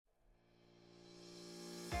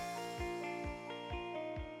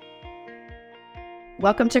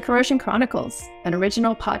Welcome to Corrosion Chronicles, an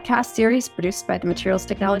original podcast series produced by the Materials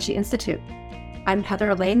Technology Institute. I'm Heather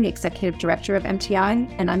Elaine, the Executive Director of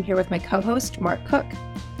MTI, and I'm here with my co-host, Mark Cook,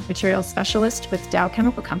 Materials Specialist with Dow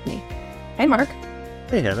Chemical Company. Hey, Mark.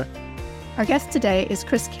 Hey, Heather. Our guest today is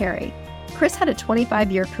Chris Carey. Chris had a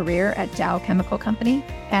 25-year career at Dow Chemical Company,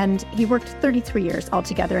 and he worked 33 years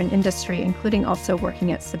altogether in industry, including also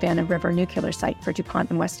working at Savannah River Nuclear Site for DuPont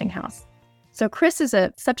and Westinghouse. So Chris is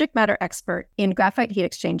a subject matter expert in graphite heat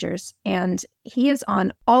exchangers, and he is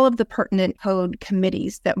on all of the pertinent code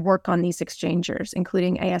committees that work on these exchangers,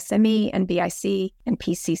 including ASME, NBIC, and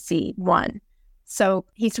PCC1. So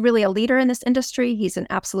he's really a leader in this industry. He's an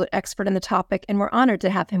absolute expert in the topic, and we're honored to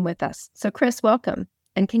have him with us. So Chris, welcome.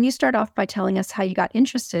 And can you start off by telling us how you got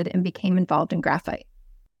interested and became involved in graphite?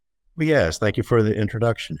 Well, yes, thank you for the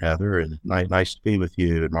introduction, Heather, and nice to be with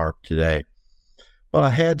you and Mark today. Well, I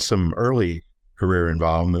had some early career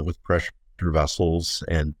involvement with pressure vessels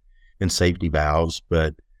and safety valves,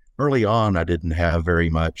 but early on, I didn't have very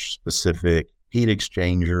much specific heat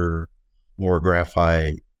exchanger or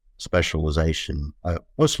graphite specialization. I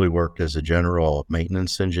mostly worked as a general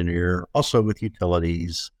maintenance engineer, also with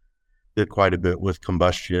utilities, did quite a bit with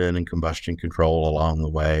combustion and combustion control along the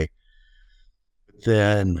way.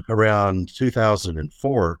 Then around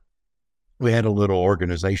 2004, we had a little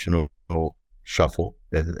organizational shuffle,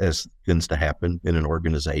 as tends to happen in an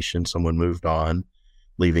organization. Someone moved on,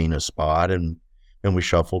 leaving a spot, and we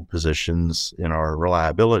shuffled positions in our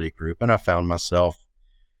reliability group. And I found myself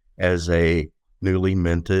as a newly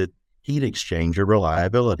minted heat exchanger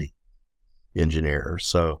reliability engineer.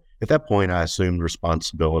 So at that point, I assumed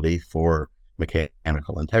responsibility for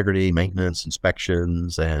mechanical integrity, maintenance,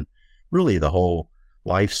 inspections, and really the whole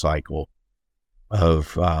life cycle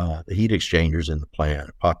of the heat exchangers in the plant,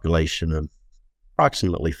 a population of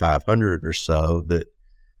approximately 500 or so that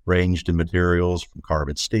ranged in materials from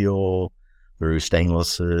carbon steel through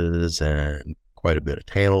stainlesses and quite a bit of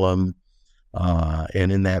tantalum.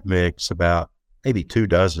 And in that mix, about maybe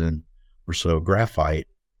 24 or so graphite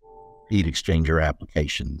heat exchanger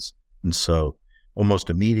applications. And so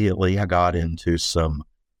almost immediately I got into some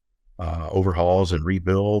overhauls and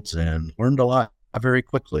rebuilds and learned a lot very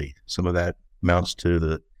quickly. Some of that amounts to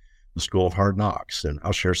the School of Hard Knocks, and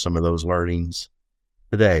I'll share some of those learnings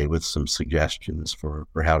today with some suggestions for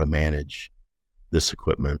how to manage this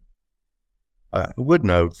equipment. I would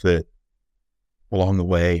note that along the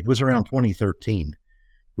way, it was around 2013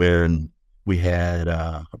 when we had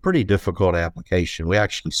a pretty difficult application. We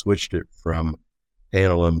actually switched it from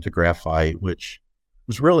tantalum to graphite, which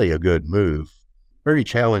was really a good move. Very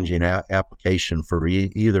challenging application for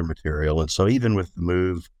either material. And so even with the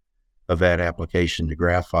move of that application to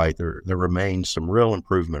graphite, there remains some real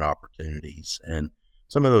improvement opportunities. And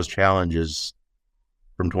some of those challenges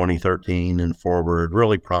from 2013 and forward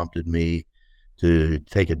really prompted me to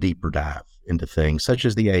take a deeper dive into things such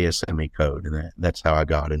as the ASME code. And that's how I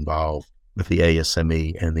got involved with the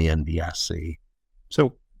ASME and the NBIC.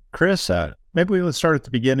 So, Chris, maybe let's start at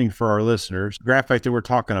the beginning for our listeners. Graphite that we're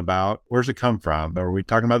talking about, where's it come from? Are we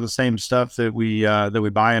talking about the same stuff that we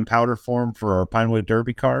buy in powder form for our Pinewood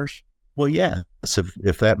Derby cars? Well, yeah. So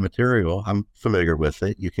if that material, I'm familiar with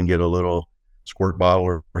it, you can get a little squirt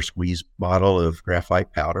bottle or squeeze bottle of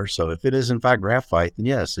graphite powder. So if it is in fact graphite, then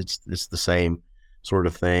yes, it's the same sort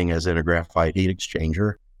of thing as in a graphite heat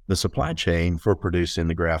exchanger. The supply chain for producing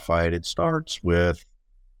the graphite, it starts with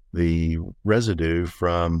the residue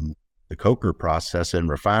from the coker process in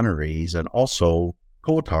refineries and also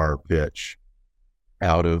coal tar pitch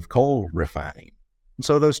out of coal refining. And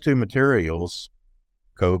so those two materials,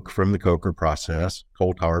 coke from the coker process,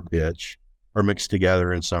 coal tar pitch, are mixed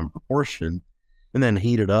together in some proportion and then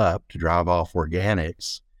heated up to drive off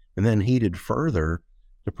organics and then heated further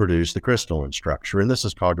to produce the crystalline structure. And this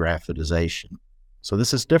is called graphitization. So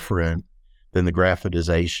this is different than the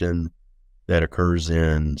graphitization that occurs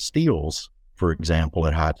in steels, for example,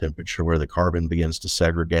 at high temperature, where the carbon begins to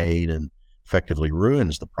segregate and effectively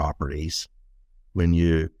ruins the properties. When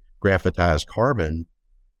you graphitize carbon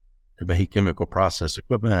to make chemical process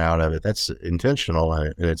equipment out of it, that's intentional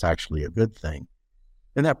and it's actually a good thing.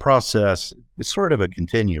 And that process is sort of a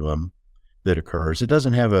continuum that occurs. It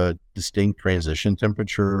doesn't have a distinct transition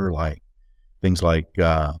temperature like things like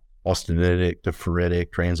austenitic to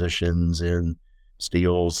ferritic transitions in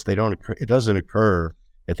steels. They don't occur, it doesn't occur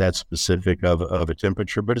at that specific of a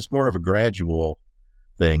temperature, but it's more of a gradual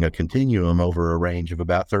thing, a continuum over a range of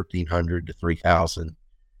about 1300 to 3000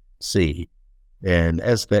 C. And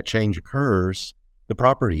as that change occurs, the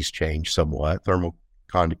properties change somewhat. Thermal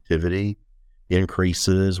conductivity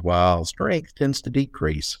increases while strength tends to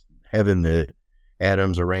decrease. Having the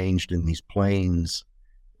atoms arranged in these planes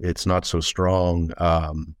it's not so strong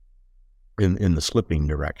in the slipping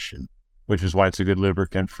direction. Which is why it's a good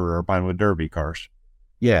lubricant for our Pinewood Derby cars.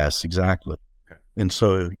 Yes, exactly. Okay. And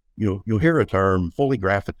so you'll hear a term fully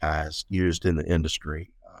graphitized used in the industry.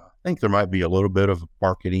 I think there might be a little bit of a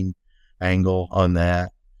marketing angle on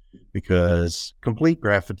that, because complete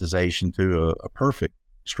graphitization to a perfect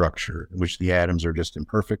structure in which the atoms are just in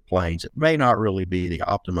perfect planes, it may not really be the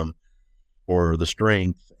optimum for the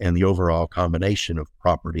strength and the overall combination of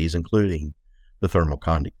properties, including the thermal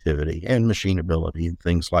conductivity and machinability and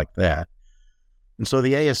things like that. And so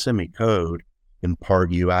the ASME code in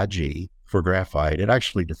Part UIG for graphite, it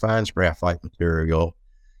actually defines graphite material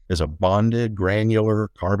as a bonded granular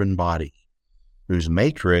carbon body whose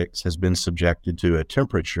matrix has been subjected to a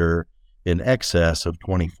temperature in excess of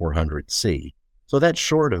 2400 C. So that's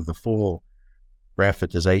short of the full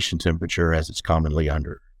graphitization temperature as it's commonly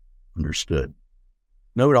understood.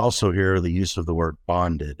 Note also here the use of the word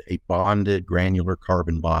bonded, a bonded granular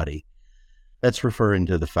carbon body. That's referring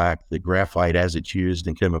to the fact that graphite, as it's used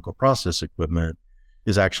in chemical process equipment,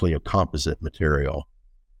 is actually a composite material.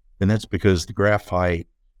 And that's because the graphite,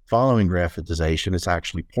 following graphitization, is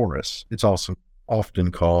actually porous. It's also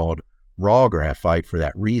often called raw graphite for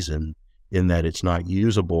that reason, in that it's not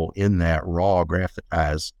usable in that raw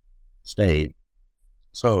graphitized state.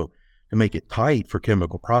 So to make it tight for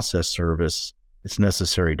chemical process service, it's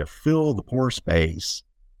necessary to fill the pore space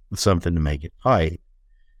with something to make it tight.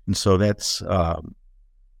 And so that's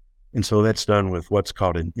done with what's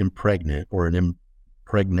called an impregnant or an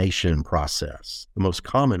impregnation process. The most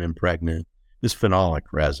common impregnant is phenolic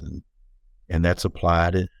resin, and that's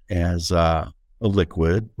applied as a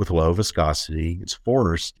liquid with low viscosity. It's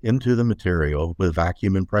forced into the material with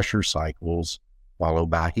vacuum and pressure cycles, followed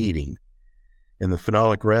by heating. In the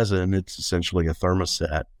phenolic resin, it's essentially a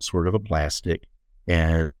thermoset, sort of a plastic.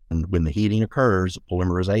 And when the heating occurs,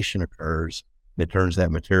 polymerization occurs, and it turns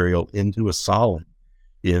that material into a solid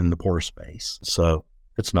in the pore space. So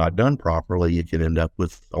if it's not done properly, you can end up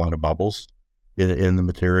with a lot of bubbles in the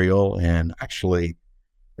material. And actually,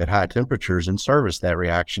 at high temperatures in service, that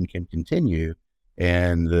reaction can continue,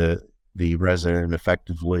 and the resin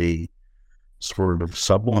effectively sort of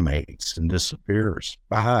sublimates and disappears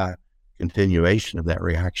by continuation of that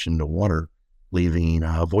reaction to water, leaving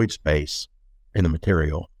a void space in the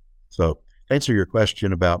material. So to answer your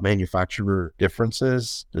question about manufacturer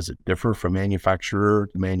differences, does it differ from manufacturer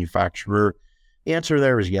to manufacturer? The answer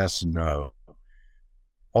there is yes and no.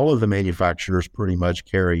 All of the manufacturers pretty much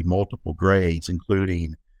carry multiple grades,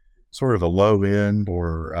 including sort of a low end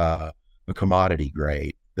or a commodity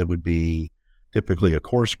grade that would be typically a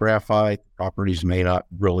coarse graphite. Properties may not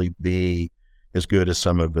really be as good as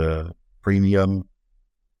some of the premium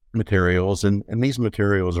materials, and these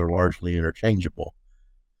materials are largely interchangeable.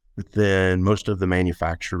 But then most of the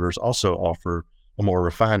manufacturers also offer a more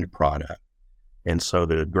refined product. And so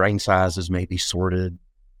the grain sizes may be sorted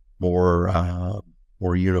more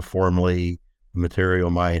uniformly. The material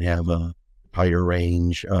might have a higher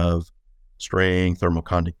range of strength, thermal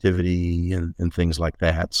conductivity, and things like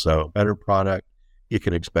that. So better product, you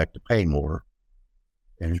can expect to pay more.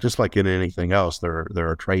 And just like in anything else, there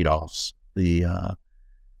are trade-offs. The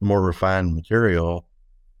more refined material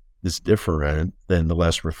is different than the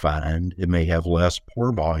less refined. It may have less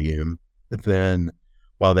pore volume, but then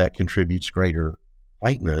while that contributes greater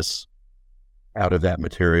lightness out of that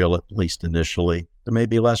material, at least initially, there may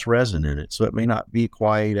be less resin in it. So it may not be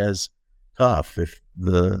quite as tough if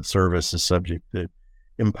the service is subject to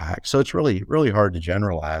impact. So it's really, really hard to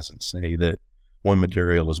generalize and say that one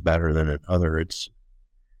material is better than another. It's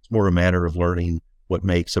more a matter of learning what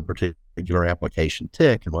makes a particular application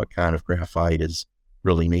tick and what kind of graphite is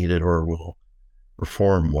really needed or will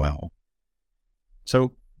perform well.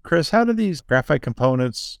 So, Chris, how do these graphite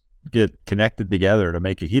components get connected together to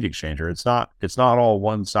make a heat exchanger? It's not all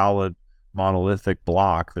one solid monolithic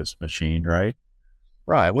block that's machined, right?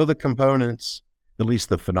 Right. Well, the components, at least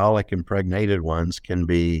the phenolic impregnated ones, can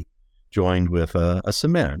be joined with a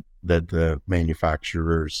cement that the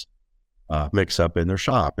manufacturers mix up in their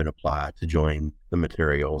shop and apply to join the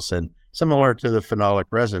materials. And similar to the phenolic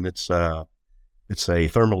resin, it's a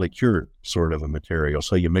thermally cured sort of a material.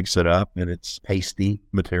 So you mix it up and it's pasty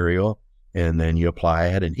material, and then you apply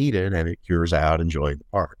it and heat it, and it cures out and join the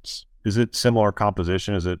parts. Is it similar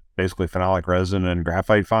composition? Is it basically phenolic resin and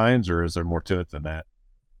graphite fines, or is there more to it than that?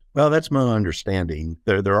 Well, that's my understanding.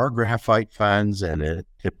 There are graphite fines in it.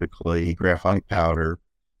 Typically, graphite powder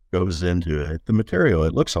goes into it. The material,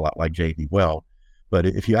 it looks a lot like JB Weld, but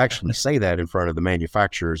if you actually say that in front of the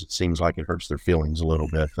manufacturers, it seems like it hurts their feelings a little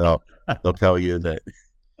bit. They'll tell you that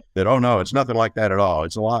oh no, it's nothing like that at all.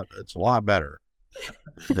 It's a lot better.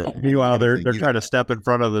 Meanwhile, they're trying to step in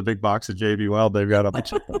front of the big box of JB Weld. They've got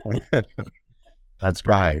a That's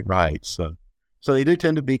right. So they do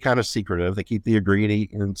tend to be kind of secretive. They keep the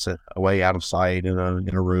ingredients away out of sight in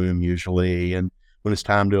a room usually, and when it's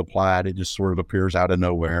time to apply it, it just sort of appears out of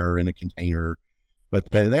nowhere in a container.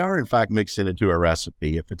 But they are in fact mixing it into a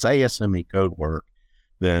recipe. If it's ASME code work,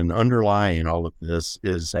 then underlying all of this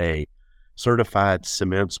is a certified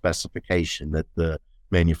cement specification that the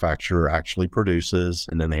manufacturer actually produces,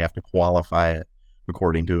 and then they have to qualify it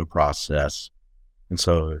according to a process. And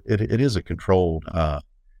so it is a controlled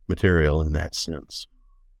material in that sense.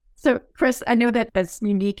 So, Chris, I know that as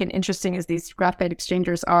unique and interesting as these graphite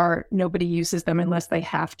exchangers are, nobody uses them unless they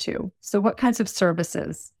have to. So what kinds of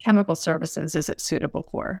services, chemical services, is it suitable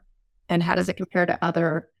for? And how does it compare to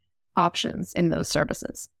other options in those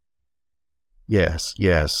services? Yes.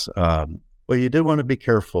 Well, you do want to be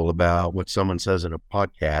careful about what someone says in a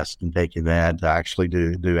podcast and taking that to actually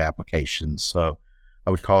do applications. So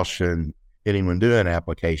I would caution anyone doing an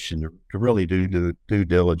application to really do due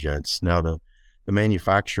diligence. Now, the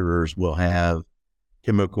manufacturers will have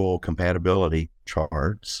chemical compatibility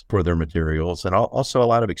charts for their materials and also a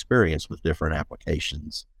lot of experience with different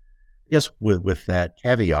applications. Yes, with that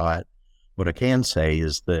caveat, what I can say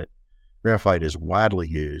is that graphite is widely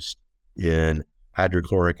used in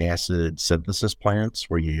hydrochloric acid synthesis plants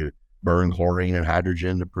where you burn chlorine and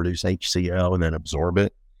hydrogen to produce HCl and then absorb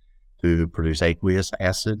it to produce aqueous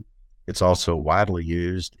acid. It's also widely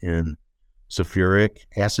used in sulfuric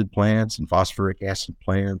acid plants and phosphoric acid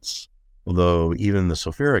plants, although even the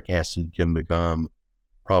sulfuric acid can become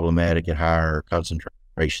problematic at higher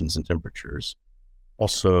concentrations and temperatures.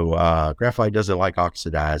 Also, graphite doesn't like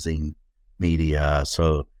oxidizing media,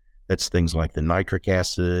 so that's things like the nitric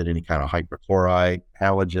acid, any kind of hypochlorite,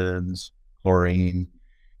 halogens, chlorine,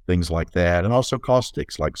 things like that. And also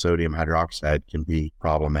caustics like sodium hydroxide can be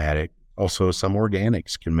problematic. Also, some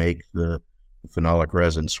organics can make the phenolic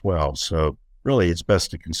resin swell. So really, it's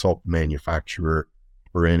best to consult the manufacturer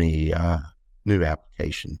for any new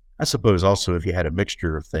application. I suppose also if you had a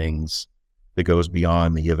mixture of things that goes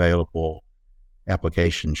beyond the available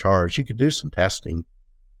application charge, you could do some testing,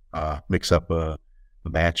 mix up a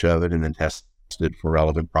batch of it and then test it for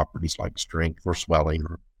relevant properties like strength or swelling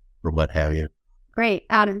or what have you. Great.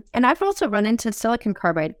 And I've also run into silicon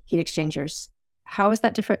carbide heat exchangers. How is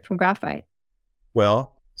that different from graphite?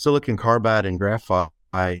 Well, silicon carbide and graphite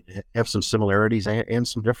have some similarities and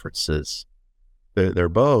some differences. They're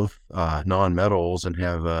both non-metals and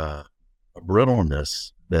have a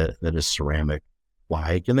brittleness that is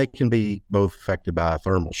ceramic-like, and they can be both affected by a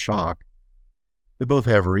thermal shock. They both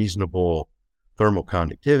have reasonable thermal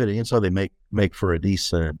conductivity, and so they make for a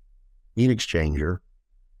decent heat exchanger.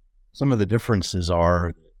 Some of the differences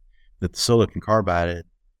are that the silicon carbide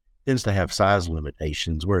tends to have size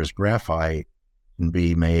limitations, whereas graphite can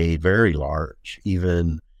be made very large.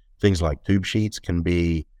 Even things like tube sheets can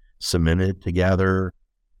be cemented together.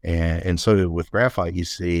 And so with graphite, you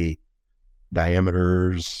see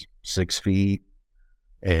diameters 6 feet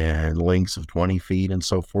and lengths of 20 feet and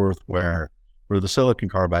so forth, where the silicon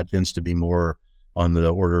carbide tends to be more on the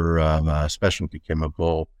order of specialty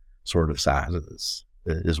chemical sort of sizes,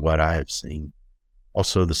 is what I have seen.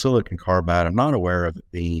 Also, the silicon carbide, I'm not aware of it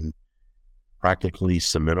being practically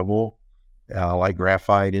cementable like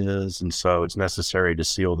graphite is, and so it's necessary to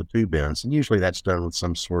seal the tube ends. And usually that's done with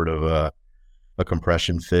some sort of a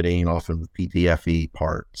compression fitting, often with PTFE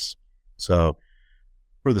parts. So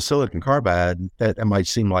for the silicon carbide, that might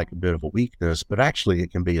seem like a bit of a weakness, but actually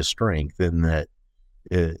it can be a strength in that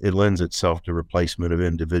it lends itself to replacement of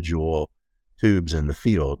individual tubes in the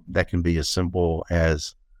field. That can be as simple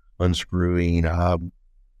as unscrewing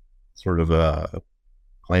sort of a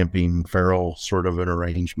clamping ferrule sort of an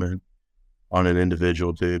arrangement on an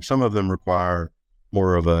individual tube. Some of them require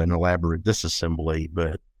more of an elaborate disassembly,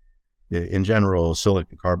 but in general,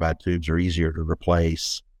 silicon carbide tubes are easier to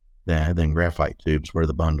replace than graphite tubes where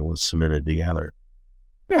the bundle is cemented together.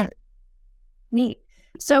 Yeah. Neat.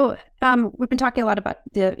 So we've been talking a lot about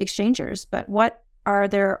the exchangers, but what are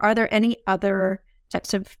there any other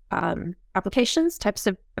types of applications, types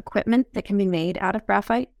of equipment that can be made out of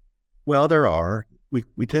graphite? Well, there are.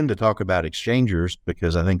 We tend to talk about exchangers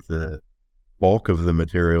because I think the bulk of the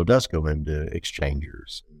material does go into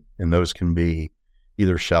exchangers, and those can be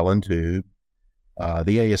either shell and tube.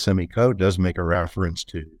 The ASME code does make a reference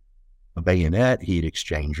to a bayonet heat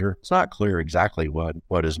exchanger. It's not clear exactly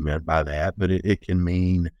what is meant by that, but it can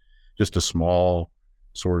mean just a small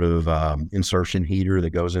sort of insertion heater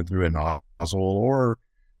that goes in through a nozzle, or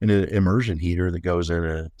an immersion heater that goes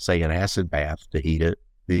in say, an acid bath to heat it.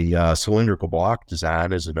 The cylindrical block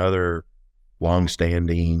design is another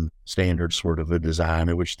long-standing standard sort of a design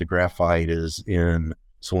in which the graphite is in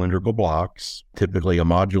cylindrical blocks, typically a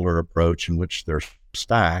modular approach in which they're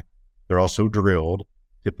stacked. They're also drilled,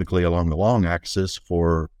 typically along the long axis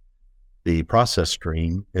for the process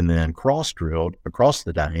stream, and then cross-drilled across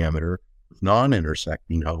the diameter with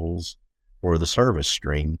non-intersecting holes for the service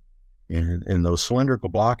stream. And in those cylindrical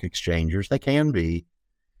block exchangers, they can be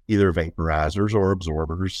either vaporizers or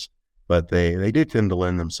absorbers, but they do tend to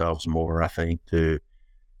lend themselves more, I think, to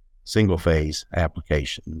single-phase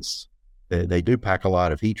applications. They do pack a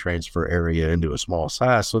lot of heat transfer area into a small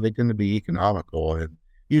size, so they tend to be economical, and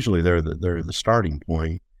usually they're the starting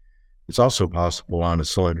point. It's also possible on a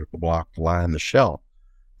cylindrical block to line the shell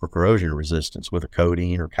for corrosion resistance with a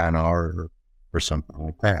coating or kynar or something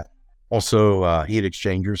like that. Also, heat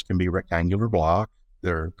exchangers can be rectangular block.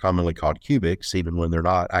 They're commonly called cubics, even when they're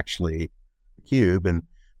not actually a cube. And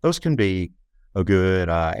those can be a good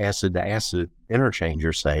acid-to-acid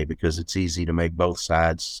interchanger, say, because it's easy to make both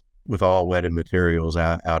sides with all wetted materials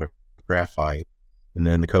out of graphite. And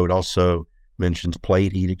then the code also mentions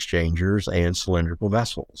plate heat exchangers and cylindrical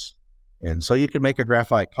vessels. And so you can make a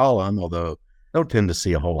graphite column, although don't tend to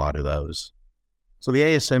see a whole lot of those. So the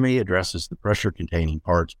ASME addresses the pressure-containing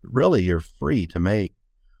parts, but really you're free to make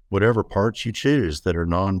whatever parts you choose that are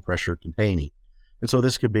non-pressure containing. And so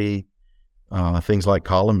this could be things like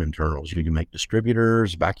column internals. You can make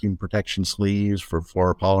distributors, vacuum protection sleeves for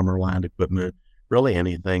fluoropolymer lined equipment. Really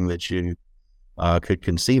anything that you could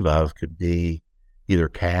conceive of could be either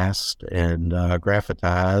cast and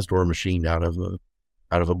graphitized or machined out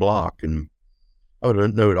of a block. And I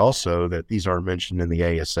would note also that these aren't mentioned in the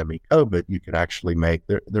ASME code, but you could actually make,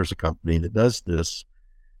 there's a company that does this.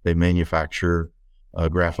 They manufacture a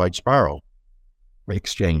graphite spiral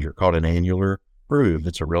exchanger called an annular groove.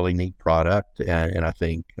 It's a really neat product, and I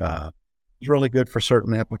think it's really good for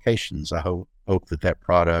certain applications. I hope that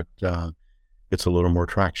product gets a little more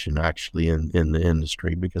traction actually in the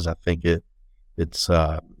industry, because I think it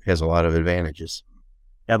has a lot of advantages.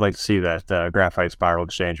 I'd like to see that graphite spiral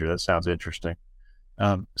exchanger. That sounds interesting.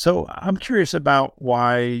 So I'm curious about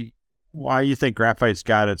why you think graphite's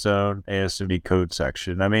got its own ASME code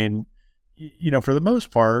section. I mean, for the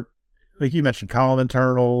most part, like you mentioned, column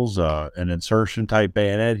internals, an insertion type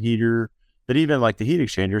bayonet heater, but even like the heat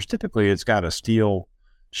exchangers, typically it's got a steel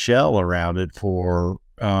shell around it for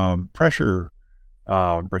pressure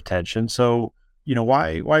retention. So,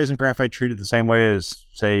 why isn't graphite treated the same way as,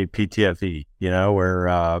 say, PTFE,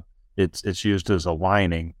 where it's used as a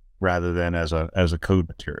lining rather than as a code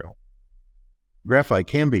material? Graphite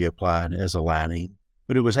can be applied as a lining,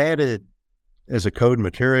 but it was added as a code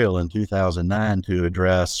material in 2009 to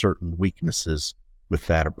address certain weaknesses with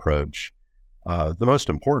that approach. The most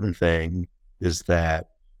important thing is that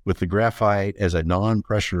with the graphite as a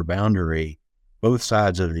non-pressure boundary, both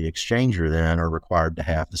sides of the exchanger then are required to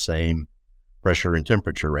have the same pressure and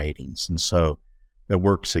temperature ratings. And so that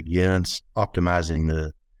works against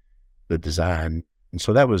optimizing the design. And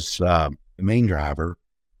so that was the main driver.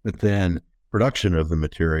 But then production of the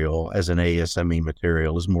material as an ASME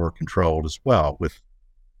material is more controlled as well, with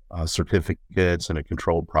certificates and a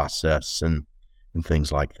controlled process and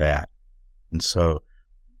things like that. And so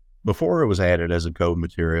before it was added as a code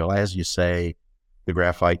material, as you say, the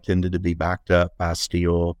graphite tended to be backed up by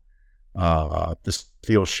steel. The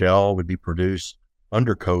steel shell would be produced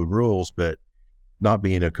under code rules, but not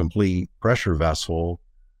being a complete pressure vessel,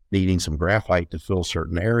 needing some graphite to fill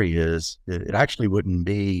certain areas, it actually wouldn't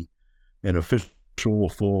be an official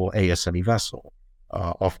full ASME vessel.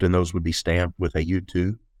 Often those would be stamped with a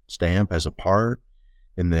U2 stamp as a part,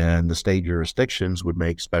 and then the state jurisdictions would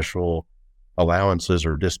make special allowances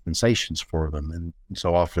or dispensations for them. And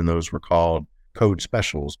so often those were called code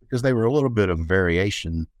specials because they were a little bit of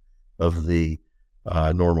variation of the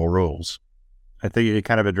normal rules. I think it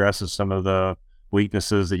kind of addresses some of the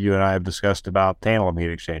weaknesses that you and I have discussed about tantalum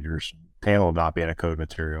heat exchangers, tantalum not being a code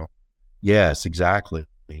material. Yes, exactly.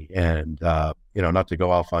 And, not to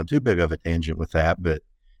go off on too big of a tangent with that, but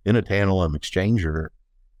in a tantalum exchanger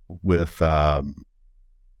with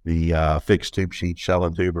the fixed tube sheet shell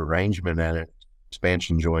and tube arrangement and an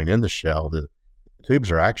expansion joint in the shell, the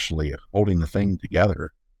tubes are actually holding the thing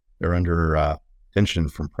together. They're under tension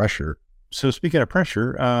from pressure. So speaking of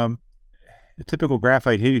pressure, a typical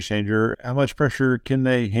graphite heat exchanger, how much pressure can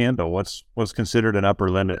they handle? What's considered an upper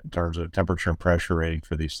limit in terms of temperature and pressure rating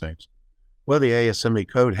for these things? Well, the ASME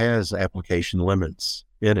code has application limits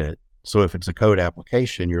in it. So if it's a code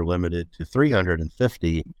application, you're limited to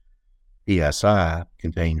 350 PSI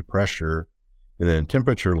contained pressure, and then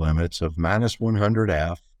temperature limits of minus 100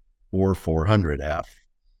 F or 400 F.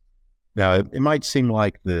 Now, it might seem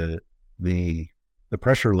like the the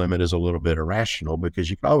pressure limit is a little bit irrational because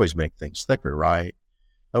you can always make things thicker, right?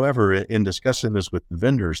 However, in discussing this with the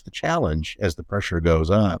vendors, the challenge as the pressure goes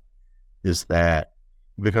up is that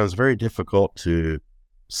it becomes very difficult to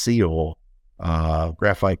seal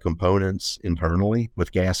graphite components internally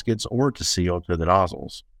with gaskets or to seal to the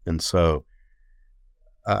nozzles. And so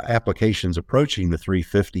applications approaching the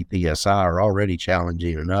 350 PSI are already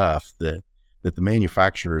challenging enough that the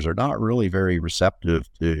manufacturers are not really very receptive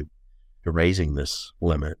to raising this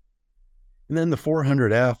limit. And then the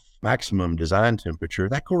 400F maximum design temperature,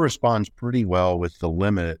 that corresponds pretty well with the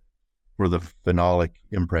limit for the phenolic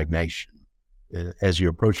impregnation. As you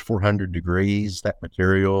approach 400 degrees, that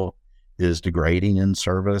material is degrading in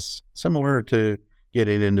service, similar to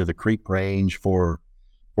getting into the creep range for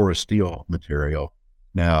a steel material.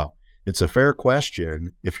 Now, it's a fair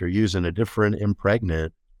question. If you're using a different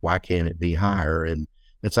impregnant, why can't it be higher? And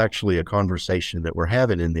it's actually a conversation that we're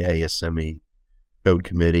having in the ASME Code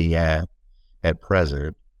Committee at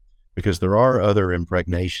present, because there are other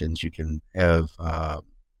impregnations. You can have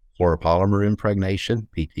fluoropolymer impregnation,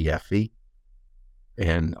 PTFE,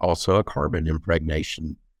 and also a carbon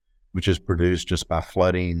impregnation, which is produced just by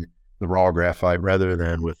flooding the raw graphite rather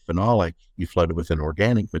than with phenolic. You flood it with an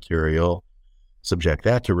organic material, subject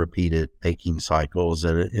that to repeated baking cycles,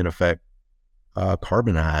 and in effect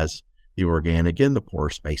carbonize the organic in the pore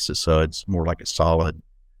spaces. So it's more like a solid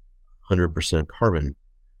 100% carbon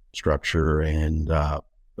structure. And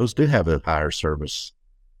those do have a higher service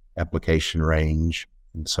application range.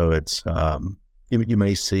 And so it's, you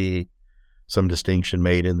may see some distinction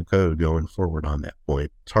made in the code going forward on that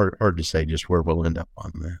point. It's hard to say just where we'll end up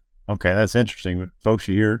on that. Okay, that's interesting. Folks,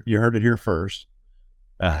 you heard it here first.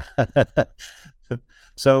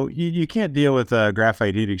 So you can't deal with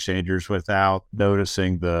graphite heat exchangers without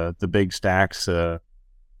noticing the big stacks,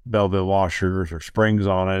 Belleville washers or springs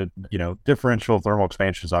on it. You know, differential thermal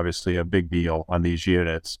expansion is obviously a big deal on these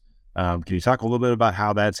units. Can you talk a little bit about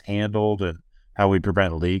how that's handled and how we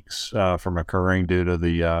prevent leaks from occurring due to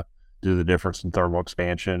the difference in thermal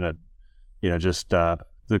expansion and, just the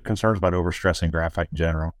concerns about overstressing graphite in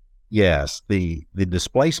general? Yes, the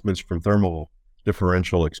displacements from thermal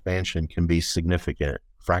differential expansion can be significant,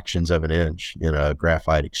 fractions of an inch in a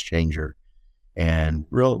graphite exchanger. And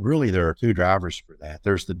really there are two drivers for that.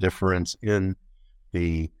 There's the difference in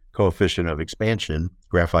the coefficient of expansion.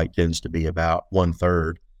 Graphite tends to be about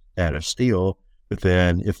 1/3 that of steel. But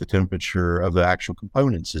then if the temperature of the actual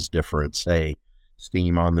components is different, say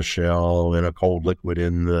steam on the shell and a cold liquid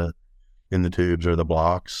in the tubes or the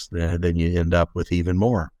blocks, then you end up with even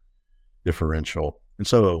more differential. And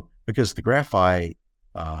so because the graphite,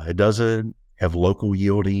 it doesn't have local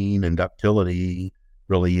yielding and ductility,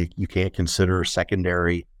 really you can't consider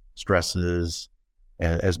secondary stresses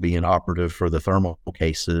as being operative for the thermal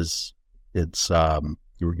cases. It's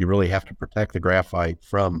you really have to protect the graphite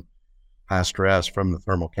from high stress from the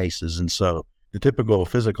thermal cases. And so the typical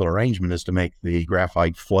physical arrangement is to make the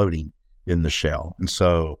graphite floating in the shell. And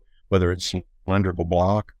so whether it's cylindrical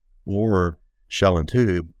block or shell and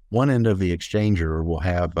tube, one end of the exchanger will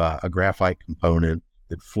have a graphite component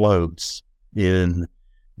that floats in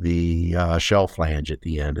the shell flange at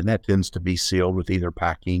the end, and that tends to be sealed with either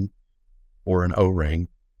packing or an O-ring.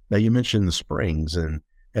 Now, you mentioned the springs, and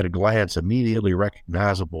at a glance, immediately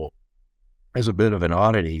recognizable as a bit of an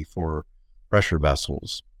oddity for pressure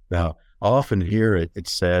vessels. Now, I often hear it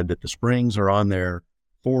said that the springs are on there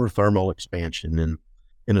for thermal expansion, and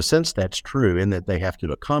in a sense, that's true in that they have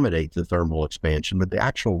to accommodate the thermal expansion, but the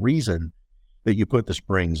actual reason that you put the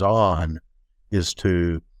springs on is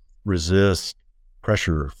to resist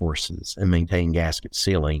pressure forces and maintain gasket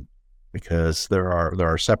sealing, because there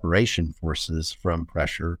are separation forces from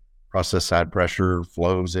pressure. Process side pressure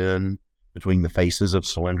flows in between the faces of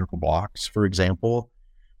cylindrical blocks, for example,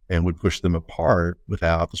 and would push them apart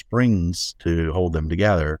without the springs to hold them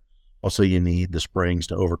together. Also, you need the springs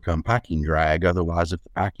to overcome packing drag. Otherwise, if the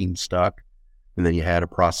packing's stuck and then you had a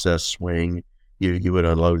process swing, you would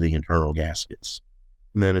unload the internal gaskets.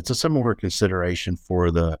 And then it's a similar consideration for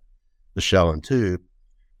the shell and tube.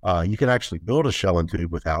 You can actually build a shell and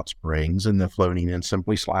tube without springs, and the floating end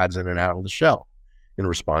simply slides in and out of the shell in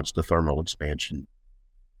response to thermal expansion.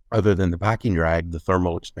 Other than the packing drag, the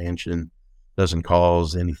thermal expansion doesn't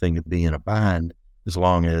cause anything to be in a bind as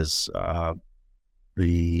long as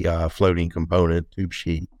the floating component tube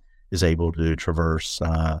sheet is able to traverse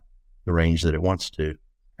the range that it wants to.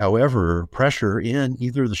 However, pressure in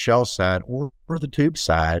either the shell side or the tube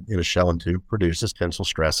side in a shell and tube produces tensile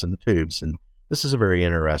stress in the tubes. And this is a very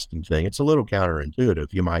interesting thing. It's a little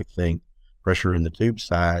counterintuitive. You might think pressure in the tube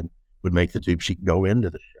side would make the tube sheet go into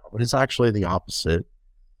the shell, but it's actually the opposite.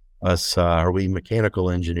 we mechanical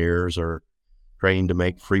engineers are trained to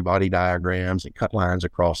make free body diagrams and cut lines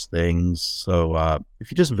across things. So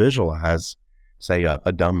if you just visualize, say,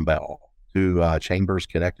 a dumbbell, to chambers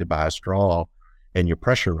connected by a straw, and you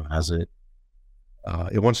pressurize it,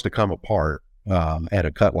 it wants to come apart at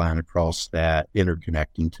a cut line across that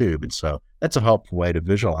interconnecting tube. And so that's a helpful way to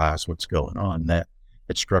visualize what's going on. That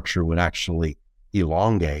structure would actually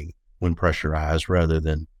elongate when pressurized rather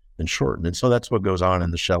than shorten. And so that's what goes on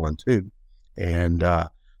in the shell and tube. And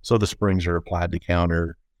so the springs are applied to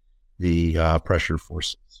counter the pressure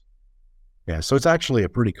forces. Yeah, so it's actually a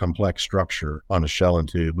pretty complex structure on a shell and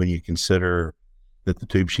tube when you consider that the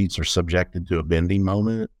tube sheets are subjected to a bending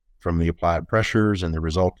moment from the applied pressures and the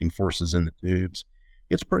resulting forces in the tubes.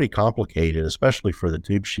 It's pretty complicated, especially for the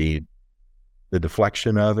tube sheet. The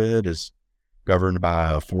deflection of it is governed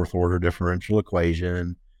by a fourth order differential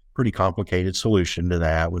equation, pretty complicated solution to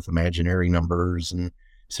that with imaginary numbers and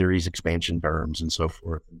series expansion terms and so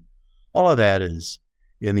forth. All of that is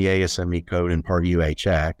in the ASME code in part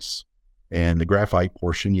UHX, and the graphite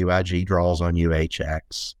portion UIG draws on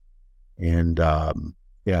UHX. And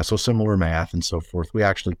so similar math and so forth. We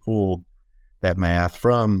actually pulled that math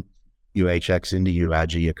from UHX into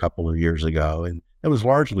UIG a couple of years ago, and it was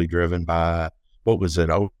largely driven by what was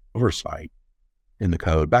an oversight in the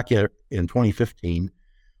code. Back in 2015,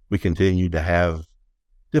 we continued to have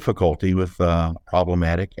difficulty with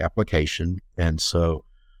problematic application. And so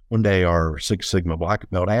one day our Six Sigma Black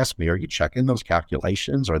Belt asked me, are you checking those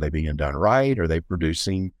calculations? Are they being done right? Are they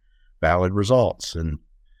producing valid results? And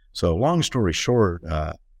so long story short,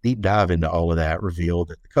 deep dive into all of that revealed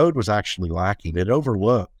that the code was actually lacking. It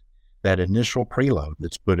overlooked that initial preload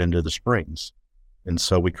that's put into the springs. And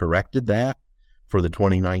so we corrected that for the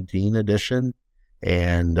 2019 edition.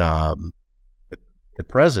 And at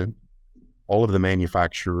present, all of the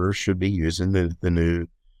manufacturers should be using the new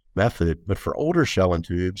method. But for older shell and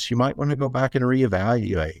tubes, you might want to go back and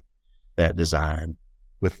reevaluate that design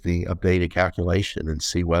with the updated calculation and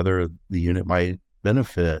see whether the unit might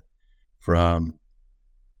benefit from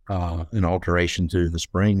an alteration to the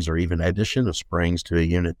springs or even addition of springs to a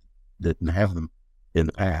unit that didn't have them in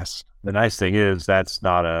the past. The nice thing is that's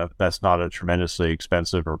not a tremendously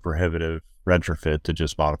expensive or prohibitive retrofit to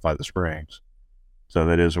just modify the springs. So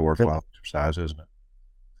that is a worthwhile exercise, isn't it?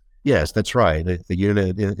 Yes, that's right. The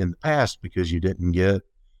unit in the past, because you didn't get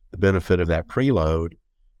the benefit of that preload,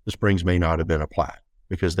 the springs may not have been applied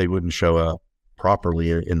because they wouldn't show up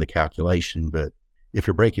properly in the calculation. But if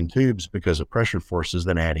you're breaking tubes because of pressure forces,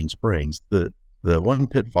 then adding springs, the one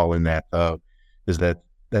pitfall in that is that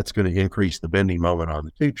that's going to increase the bending moment on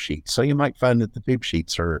the tube sheets. So you might find that the tube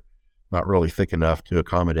sheets are not really thick enough to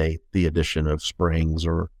accommodate the addition of springs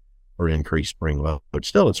or increased spring load. But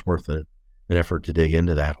still, it's worth an effort to dig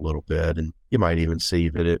into that a little bit. And you might even see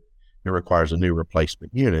that it requires a new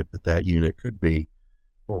replacement unit, but that unit could be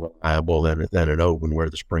more reliable than an old one where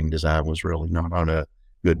the spring design was really not on a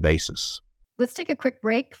good basis. Let's take a quick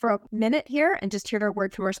break for a minute here and just hear a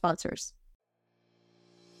word from our sponsors.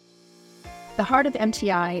 The heart of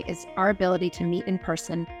MTI is our ability to meet in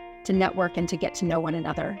person, to network, and to get to know one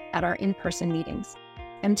another at our in-person meetings.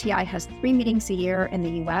 MTI has 3 meetings a year in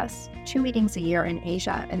the US, 2 meetings a year in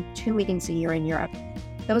Asia, and 2 meetings a year in Europe.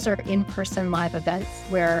 Those are in-person live events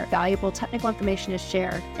where valuable technical information is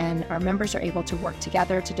shared and our members are able to work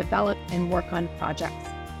together to develop and work on projects.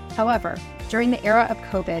 However, during the era of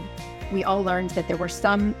COVID, we all learned that there were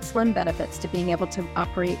some slim benefits to being able to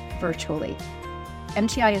operate virtually.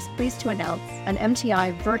 MTI is pleased to announce an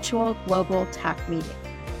MTI virtual global TAC meeting.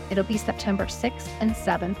 It'll be September 6th and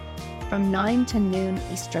 7th from 9 to noon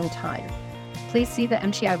Eastern Time. Please see the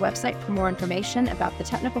MTI website for more information about the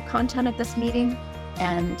technical content of this meeting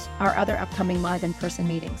and our other upcoming live in-person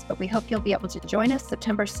meetings. But we hope you'll be able to join us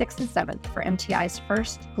September 6th and 7th for MTI's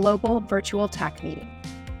first global virtual TAC meeting.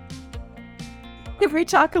 If we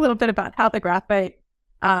talk a little bit about how the graphite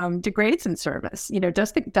degrades in service,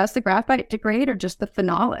 does the graphite degrade or just the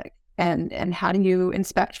phenolic? And how do you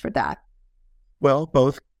inspect for that? Well,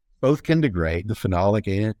 both can degrade, the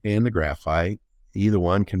phenolic and the graphite. Either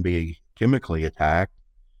one can be chemically attacked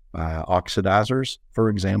by oxidizers, for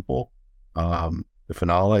example. The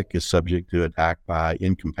phenolic is subject to attack by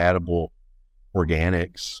incompatible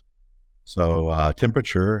organics. So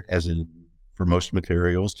temperature, for most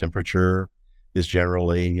materials, temperature is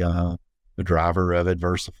generally the driver of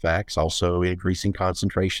adverse effects, also increasing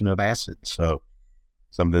concentration of acid. So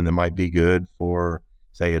something that might be good for,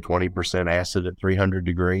 say, a 20% acid at 300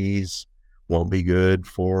 degrees won't be good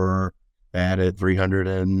for that at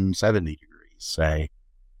 370 degrees, say.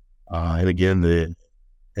 And again,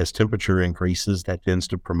 as temperature increases, that tends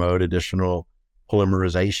to promote additional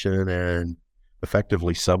polymerization and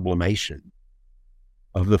effectively sublimation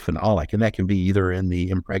of the phenolic. And that can be either in the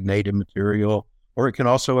impregnated material, or it can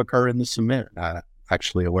also occur in the cement. I'm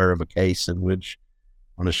actually aware of a case in which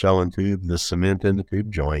on a shell and tube, the cement in the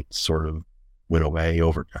tube joints sort of went away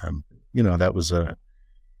over time. That was a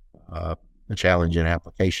challenging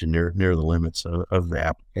application near the limits of the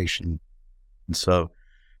application. And so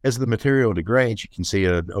as the material degrades, you can see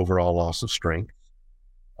an overall loss of strength,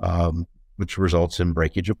 which results in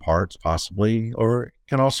breakage of parts possibly, or it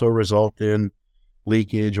can also result in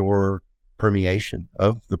leakage or permeation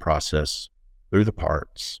of the process through the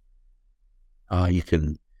parts. You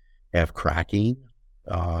can have cracking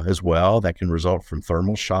as well. That can result from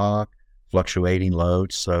thermal shock, fluctuating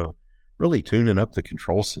loads. So really tuning up the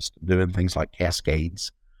control system, doing things like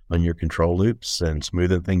cascades on your control loops and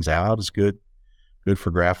smoothing things out is good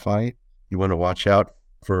for graphite. You want to watch out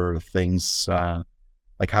for things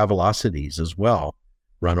like high velocities as well,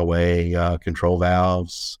 runaway control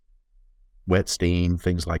valves, wet steam,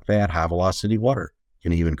 things like that. High velocity water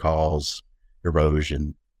can even cause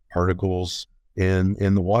erosion. Particles in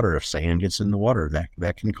the water, if sand gets in the water,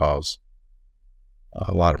 that can cause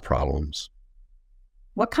a lot of problems.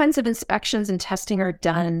 What kinds of inspections and testing are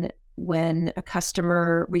done when a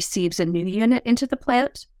customer receives a new unit into the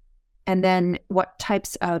plant? And then what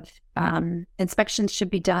types of inspections should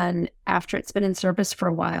be done after it's been in service for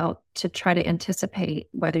a while to try to anticipate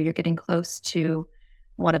whether you're getting close to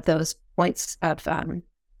one of those points of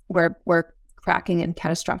where cracking and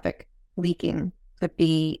catastrophic leaking could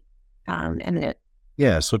be imminent?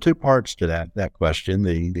 Yeah, so two parts to that question,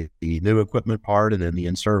 the new equipment part and then the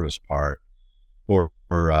in-service part. For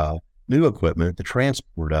new equipment, the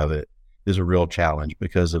transport of it is a real challenge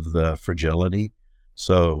because of the fragility.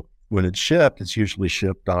 So when it's shipped, it's usually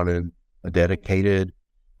shipped on a dedicated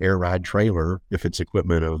air ride trailer if it's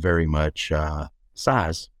equipment of very much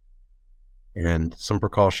size. And some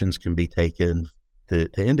precautions can be taken to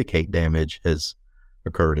indicate damage has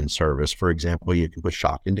occurred in service. For example, you can put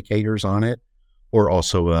shock indicators on it, or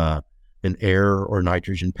also an air or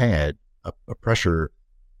nitrogen pad, a pressure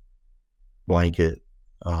blanket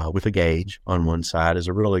with a gauge on one side is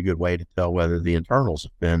a really good way to tell whether the internals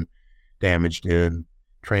have been damaged in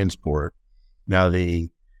transport. Now, the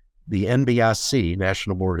NBIC,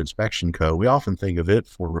 National Board Inspection Code, we often think of it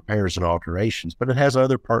for repairs and alterations, but it has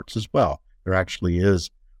other parts as well. There actually is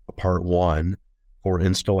a part 1 for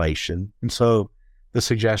installation. And so the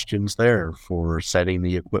suggestions there for setting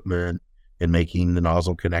the equipment and making the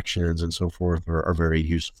nozzle connections and so forth are very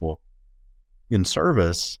useful. In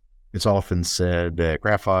service, it's often said that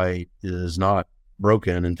graphite is not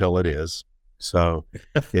broken until it is. So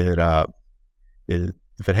if it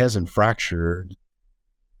hasn't fractured,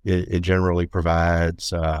 it generally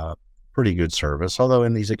provides pretty good service. Although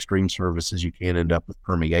in these extreme services, you can end up with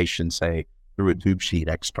permeation, say, through a tube sheet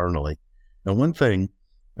externally. Now, one thing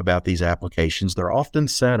about these applications, they're often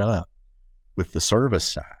set up with the service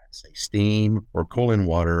side, say steam or cooling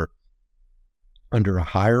water, under a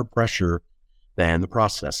higher pressure than the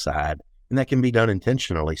process side. And that can be done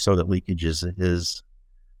intentionally so that leakage is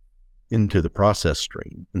into the process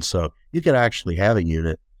stream. And so you could actually have a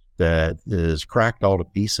unit that is cracked all to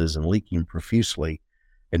pieces and leaking profusely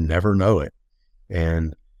and never know it.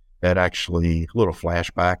 And that actually, a little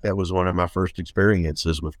flashback, that was one of my first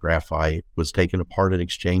experiences with graphite, was taking apart an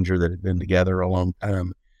exchanger that had been together a long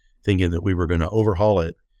time, thinking that we were going to overhaul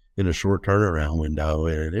it in a short turnaround window.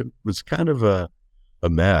 And it was kind of a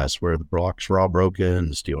mess where the blocks were all broken,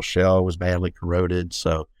 the steel shell was badly corroded.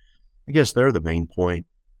 So I guess they're the main point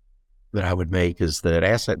that I would make, is that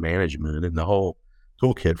asset management and the whole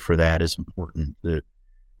toolkit for that is important. To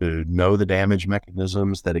know the damage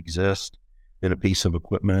mechanisms that exist in a piece of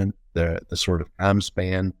equipment, the sort of time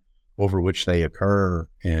span over which they occur,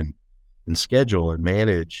 and schedule and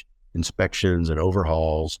manage inspections and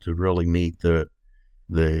overhauls to really meet the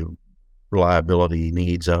reliability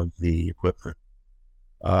needs of the equipment.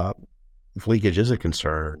 If leakage is a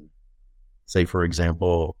concern, say, for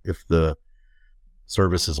example, if the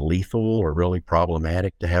service is lethal or really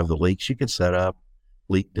problematic to have the leaks, you could set up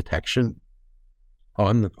leak detection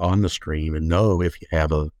on the stream and know if you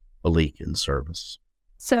have a leak in service.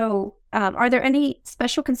 So are there any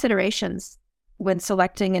special considerations when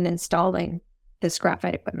selecting and installing this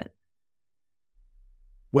graphite equipment?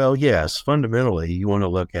 Well, yes, fundamentally, you want to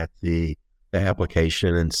look at the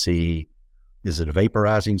application and see, is it a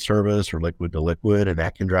vaporizing service or liquid to liquid? And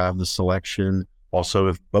that can drive the selection. Also,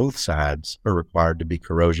 if both sides are required to be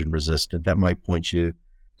corrosion resistant, that might point you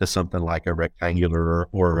to something like a rectangular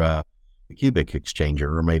or a cubic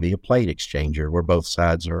exchanger, or maybe a plate exchanger where both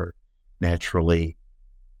sides are naturally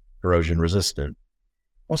corrosion resistant.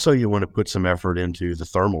 Also, you want to put some effort into the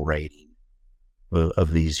thermal rating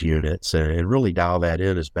of these units and really dial that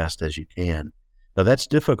in as best as you can. Now, that's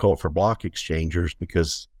difficult for block exchangers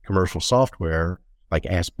because commercial software like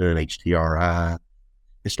Aspen, HTRI,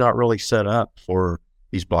 it's not really set up for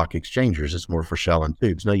these block exchangers. It's more for shell and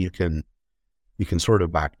tubes. Now, you can sort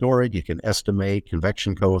of backdoor it. You can estimate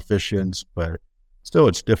convection coefficients, but still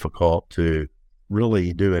it's difficult to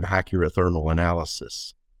really do an accurate thermal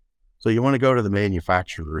analysis. So you want to go to the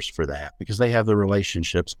manufacturers for that because they have the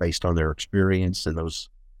relationships based on their experience, and those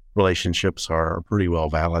relationships are pretty well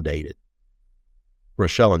validated. For a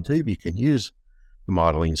shell and tube, you can use the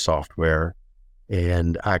modeling software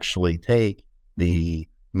and actually take the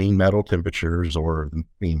mean metal temperatures or the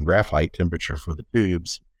mean graphite temperature for the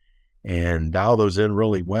tubes and dial those in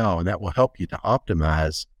really well, and that will help you to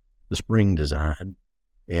optimize the spring design.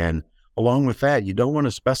 And along with that, you don't want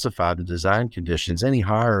to specify the design conditions any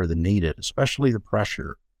higher than needed, especially the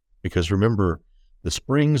pressure, because remember, the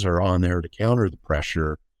springs are on there to counter the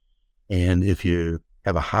pressure. And if you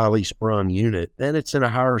have a highly sprung unit, then it's in a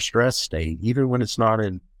higher stress state, even when it's not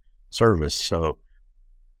in service. So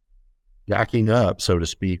jacking up, so to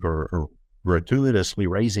speak, or gratuitously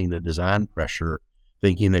raising the design pressure,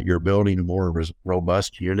 thinking that you're building a more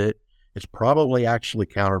robust unit, it's probably actually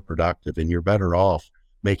counterproductive, and you're better off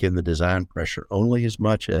making the design pressure only as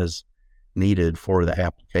much as needed for the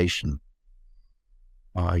application.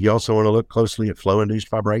 You also want to look closely at flow-induced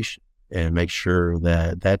vibration and make sure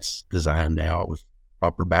that that's designed out with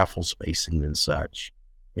proper baffle spacing and such.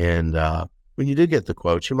 And when you do get the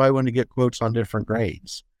quotes, you might want to get quotes on different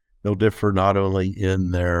grades. They'll differ not only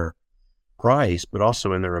in their price, but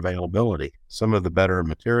also in their availability. Some of the better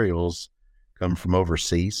materials come from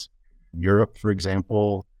overseas, Europe, for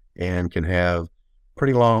example, and can have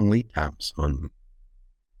pretty long lead times on them.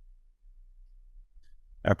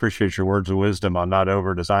 I appreciate your words of wisdom on not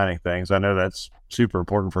over designing things. I know that's super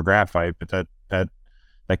important for graphite, but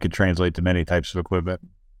that could translate to many types of equipment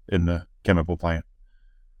in the chemical plant.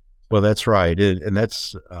 Well, that's right. And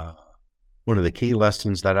that's one of the key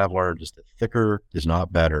lessons that I've learned is that thicker is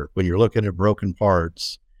not better. When you're looking at broken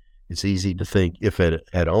parts, it's easy to think if it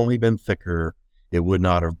had only been thicker, it would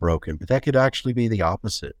not have broken. But that could actually be the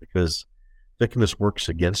opposite, because thickness works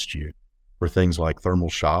against you for things like thermal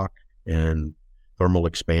shock and thermal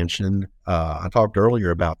expansion. I talked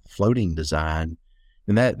earlier about floating design,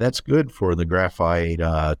 and that's good for the graphite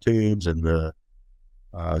tubes and the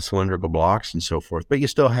cylindrical blocks and so forth. But you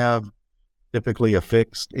still have typically a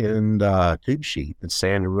fixed end tube sheet that's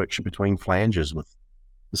sandwiched between flanges with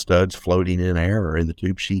the studs floating in air and the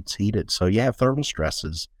tube sheet's heated. So you have thermal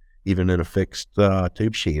stresses even in a fixed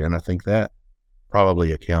tube sheet, and I think that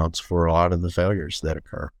probably accounts for a lot of the failures that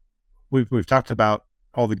occur. We've talked about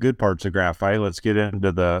all the good parts of graphite. Let's get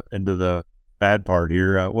into the bad part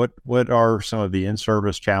here. What are some of the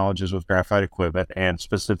in-service challenges with graphite equipment? And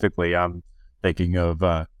specifically, I'm thinking of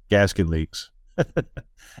gasket leaks.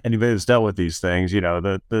 Anybody that's dealt with these things,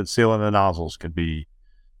 the sealing the nozzles can be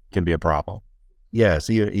a problem. Yes,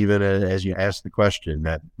 even as you ask the question,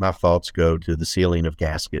 that my thoughts go to the sealing of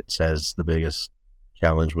gaskets as the biggest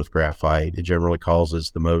challenge with graphite. It generally causes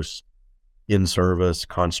the most in-service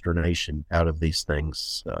consternation out of these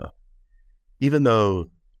things. Even though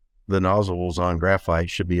the nozzles on graphite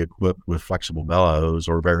should be equipped with flexible bellows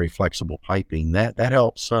or very flexible piping, that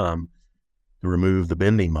helps some to remove the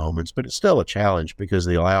bending moments, but it's still a challenge because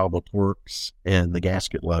the allowable torques and the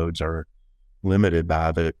gasket loads are limited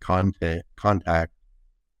by the contact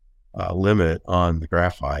limit on the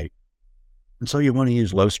graphite. And so you want to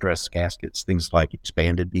use low-stress gaskets, things like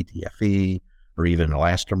expanded BTFE or even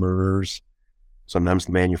elastomers. Sometimes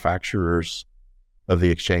the manufacturers of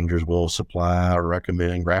the exchangers will supply or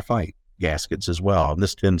recommend graphite gaskets as well. And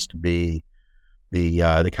this tends to be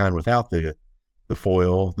the kind without the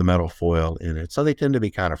foil, the metal foil in it. So they tend to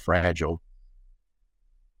be kind of fragile.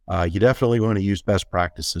 You definitely want to use best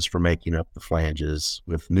practices for making up the flanges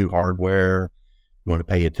with new hardware. You want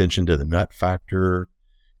to pay attention to the nut factor.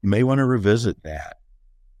 You may want to revisit that,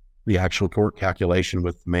 the actual torque calculation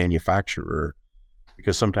with the manufacturer,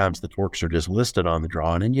 because sometimes the torques are just listed on the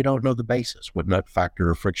drawing and you don't know the basis, what nut factor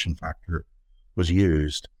or friction factor was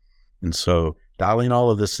used. And so dialing all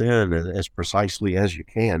of this in as precisely as you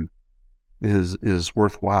can is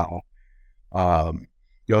worthwhile.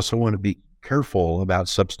 You also want to be careful about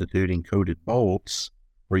substituting coated bolts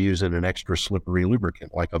or using an extra slippery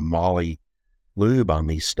lubricant like a moly lube on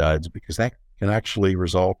these studs, because that can actually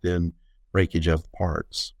result in breakage of the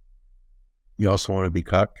parts. You also want to be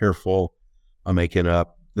careful on making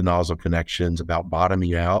up the nozzle connections, about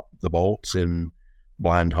bottoming out the bolts in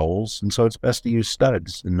blind holes. And so it's best to use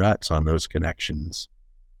studs and nuts on those connections.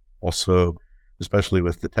 Also, especially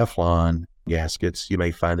with the Teflon gaskets, you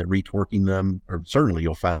may find that retorquing them, or certainly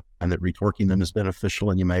you'll find that retorquing them is beneficial,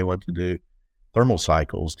 and you may want to do thermal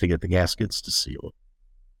cycles to get the gaskets to seal.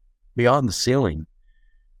 Beyond the sealing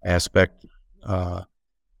aspect,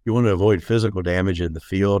 you want to avoid physical damage in the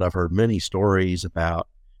field. I've heard many stories about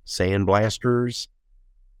sandblasters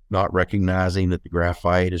not recognizing that the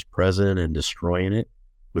graphite is present and destroying it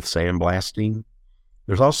with sandblasting.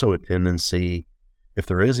 There's also a tendency, if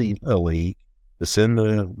there is a leak, to send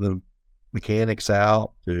the mechanics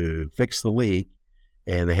out to fix the leak,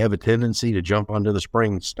 and they have a tendency to jump onto the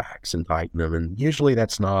spring stacks and tighten them. And usually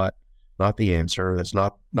that's not the answer. That's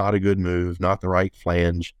not a good move, not the right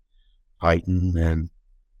flange tighten. And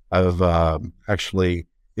I've actually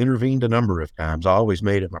intervened a number of times. I always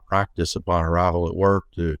made it my practice upon arrival at work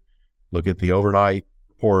to look at the overnight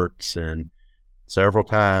reports, and several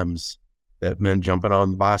times that meant jumping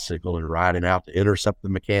on the bicycle and riding out to intercept the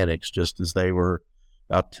mechanics just as they were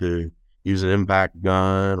about to use an impact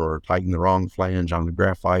gun or tighten the wrong flange on the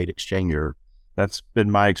graphite exchanger. That's been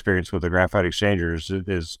my experience with the graphite exchangers. It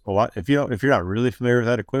is a lot. If you're not really familiar with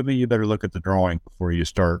that equipment, you better look at the drawing before you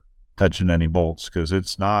start touching any bolts, because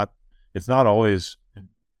it's not always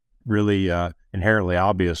really inherently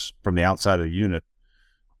obvious from the outside of the unit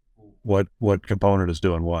what component is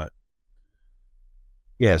doing what.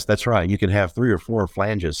 Yes, that's right. You can have 3 or 4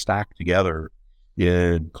 flanges stacked together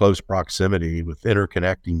in close proximity with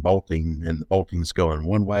interconnecting bolting, and the bolting's going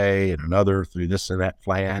one way and another through this and that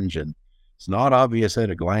flange, and it's not obvious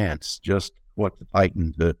at a glance just what to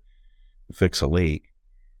tighten to fix a leak.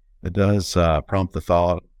 It does prompt the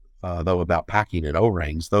thought, though, about packing and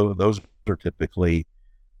O-rings. Those are typically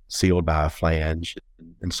sealed by a flange,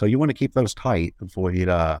 and so you want to keep those tight, avoid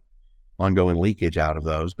ongoing leakage out of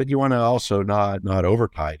those. But you want to also not over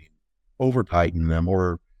tighten them,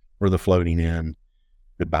 or the floating end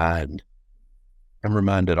could bind. I'm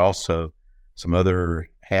reminded also some other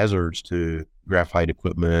hazards to graphite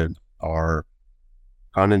equipment are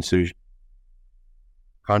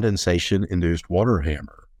condensation-induced water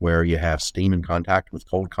hammer, where you have steam in contact with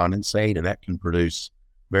cold condensate, and that can produce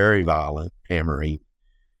very violent hammering.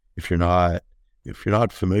 If you're not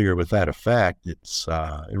familiar with that effect, it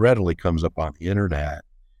readily comes up on the internet.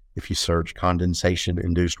 If you search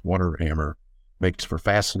condensation-induced water hammer, makes for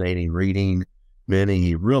fascinating reading.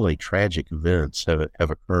 Many really tragic events have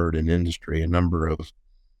occurred in industry. A number of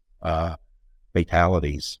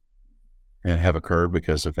fatalities have occurred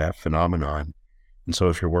because of that phenomenon. And so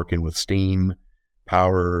if you're working with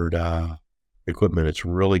steam-powered equipment, it's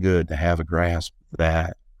really good to have a grasp of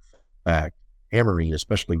that fact. Hammering,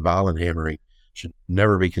 especially violent hammering, should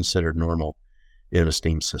never be considered normal in a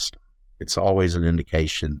steam system. It's always an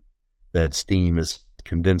indication that steam is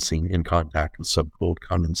condensing in contact with subcooled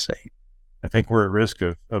condensate. I think we're at risk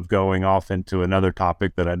of going off into another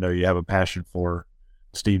topic that I know you have a passion for,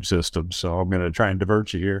 steam systems. So I'm going to try and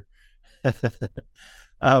divert you here.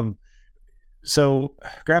 So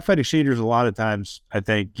graphite exchangers a lot of times, I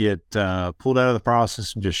think, get pulled out of the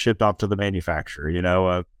process and just shipped off to the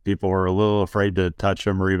manufacturer. People are a little afraid to touch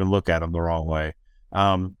them or even look at them the wrong way.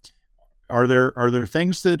 Are there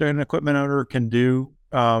things that an equipment owner can do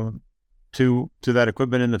to that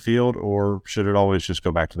equipment in the field, or should it always just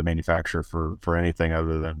go back to the manufacturer for anything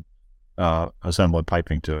other than assembling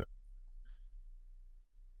piping to it?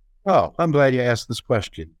 Oh, I'm glad you asked this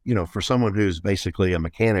question. For someone who's basically a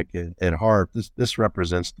mechanic at heart, this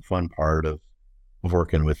represents the fun part of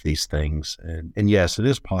working with these things. And yes, it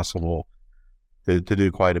is possible to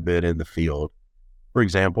do quite a bit in the field. For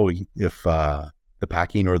example, if the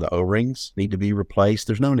packing or the O-rings need to be replaced,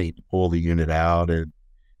 there's no need to pull the unit out and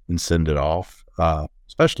send it off,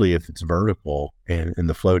 especially if it's vertical and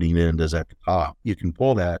the floating end is at the top. You can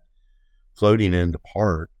pull that floating end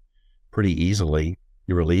apart pretty easily.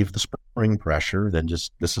 You relieve the spring pressure, then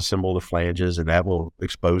just disassemble the flanges, and that will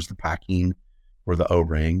expose the packing or the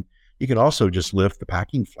O-ring. You can also just lift the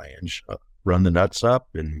packing flange, run the nuts up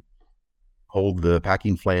and hold the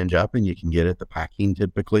packing flange up, and you can get at the packing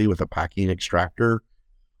typically with a packing extractor,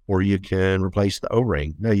 or you can replace the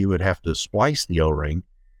O-ring. Now, you would have to splice the O-ring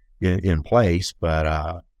in place,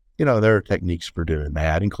 but there are techniques for doing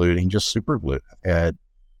that, including just super glue. I've had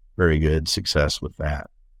very good success with that.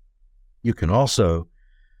 You can also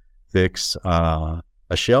fix a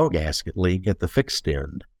shell gasket leak at the fixed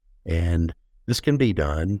end, and this can be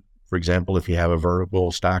done. For example, if you have a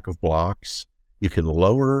vertical stack of blocks, you can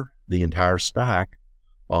lower the entire stack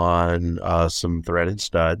on some threaded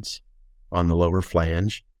studs on the lower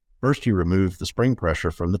flange. First, you remove the spring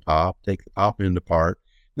pressure from the top, take the top end apart,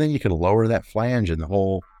 then you can lower that flange, and the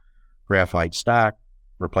whole graphite stack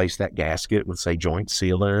replace that gasket with, say, joint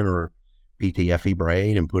sealant or PTFE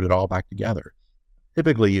braid and put it all back together.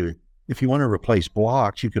 Typically, if you want to replace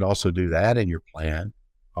blocks, you could also do that in your plant,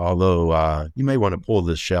 although you may want to pull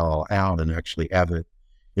the shell out and actually have it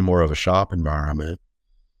in more of a shop environment.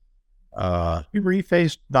 You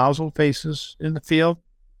refaced nozzle faces in the field?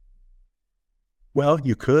 Well,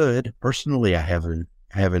 you could. Personally, I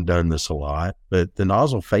haven't done this a lot, but the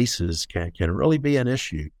nozzle faces can really be an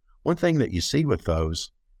issue. One thing that you see with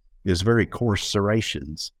those is very coarse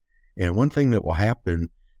serrations. And one thing that will happen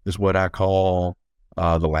is what I call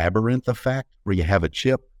the labyrinth effect, where you have a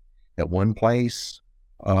chip at one place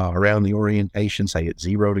around the orientation, say at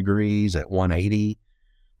 0 degrees, at 180.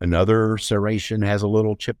 Another serration has a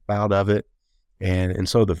little chip out of it. And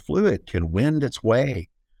so the fluid can wend its way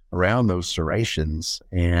around those serrations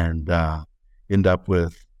and end up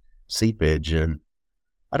with seepage. And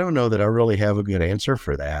I don't know that I really have a good answer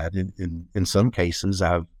for that. In some cases,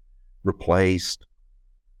 I've replaced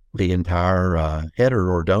the entire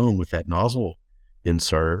header or dome with that nozzle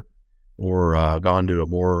insert, or gone to a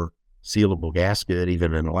more sealable gasket,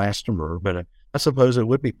 even an elastomer. But I suppose it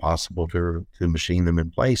would be possible to machine them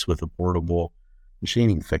in place with a portable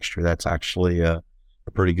machining fixture. That's actually a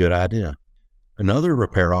pretty good idea. Another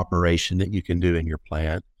repair operation that you can do in your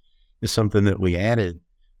plant is something that we added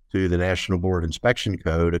to the National Board Inspection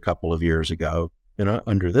Code a couple of years ago. And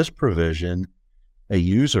under this provision, a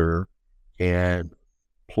user can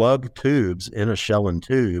plug tubes in a shell and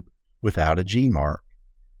tube without a G mark,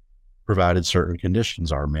 provided certain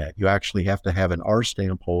conditions are met. You actually have to have an R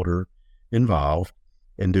stamp holder involved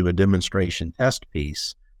and do a demonstration test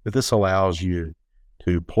piece, but this allows you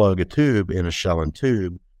to plug a tube in a shell and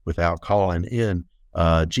tube without calling in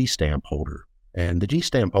a G stamp holder. And the G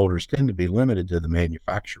stamp holders tend to be limited to the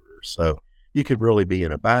manufacturers, so you could really be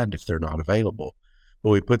in a bind if they're not available. But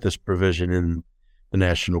we put this provision in the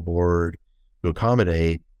National Board to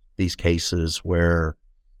accommodate these cases where,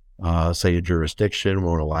 say, a jurisdiction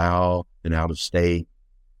won't allow an out-of-state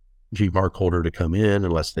G mark holder to come in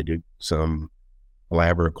unless they do some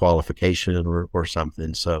elaborate qualification or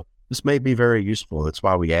something. So this may be very useful. That's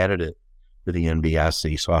why we added it to the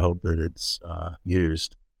NBIC. So I hope that it's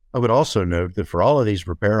used. I would also note that for all of these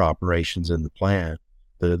repair operations in the plant,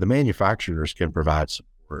 the manufacturers can provide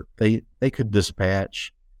support. They could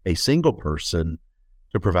dispatch a single person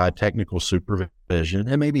to provide technical supervision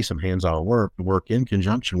and maybe some hands-on work to work in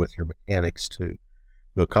conjunction with your mechanics to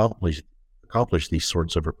accomplish these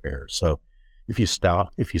sorts of repairs. So if you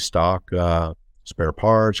stock spare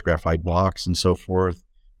parts, graphite blocks, and so forth,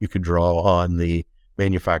 you could draw on the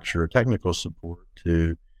manufacturer technical support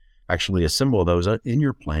to actually assemble those in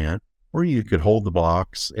your plant, or you could hold the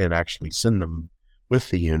blocks and actually send them with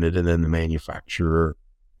the unit, and then the manufacturer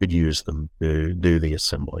could use them to do the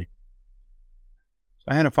assembly.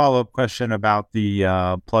 I had a follow-up question about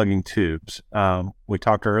the plugging tubes. We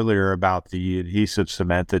talked earlier about the adhesive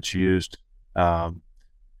cement that's used. I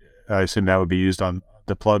assume that would be used on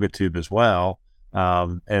to plug a tube as well.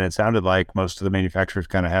 And it sounded like most of the manufacturers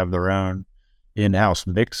kind of have their own in-house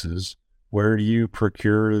mixes. Where do you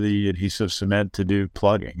procure the adhesive cement to do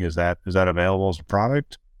plugging? Is that available as a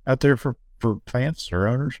product out there for plants or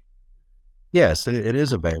owners? Yes, it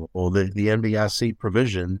is available. The NBIC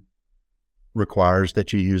provision requires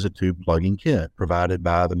that you use a tube plugging kit provided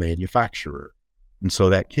by the manufacturer. And so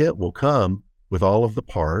that kit will come with all of the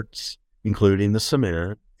parts, including the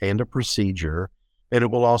cement and a procedure, and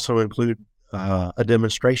it will also include a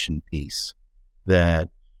demonstration piece that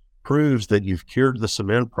proves that you've cured the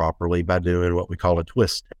cement properly by doing what we call a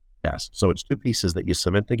twist test. So it's two pieces that you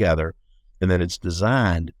cement together, and then it's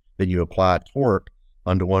designed that you apply torque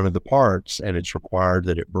onto one of the parts, and it's required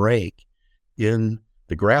that it break in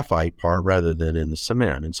the graphite part rather than in the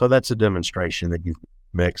cement. And so that's a demonstration that you've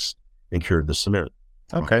mixed and cured the cement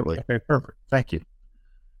properly. Okay, perfect. Thank you.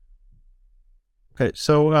 Okay,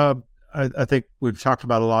 so I think we've talked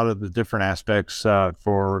about a lot of the different aspects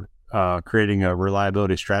for creating a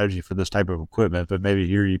reliability strategy for this type of equipment, but maybe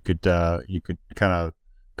here you could kind of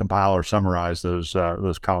compile or summarize those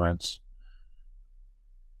comments.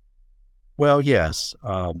 Well, yes.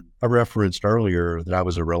 I referenced earlier that I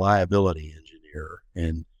was a reliability engineer,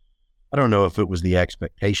 and I don't know if it was the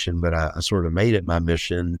expectation, but I sort of made it my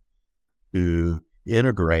mission to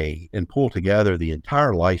integrate and pull together the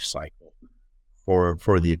entire life cycle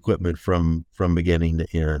for the equipment from beginning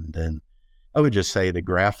to end. And I would just say the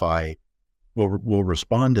graphite will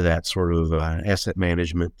respond to that sort of asset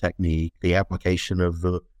management technique, the application of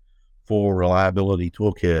the full reliability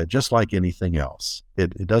toolkit, just like anything else.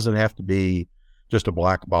 It doesn't have to be just a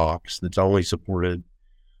black box that's only supported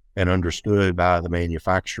and understood by the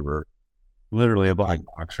manufacturer. Literally a black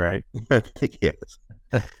box, right? Yes.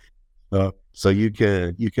 So you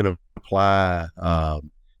can apply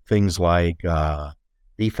things like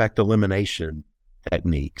defect elimination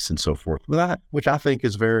techniques and so forth. Which I think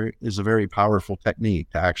is a very powerful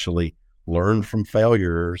technique to actually learn from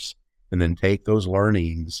failures and then take those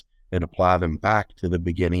learnings and apply them back to the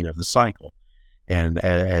beginning of the cycle. And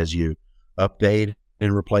as you update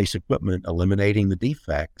and replace equipment, eliminating the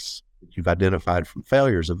defects that you've identified from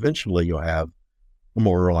failures, eventually you'll have a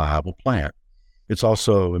more reliable plant. It's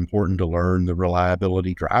also important to learn the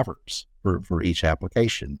reliability drivers for each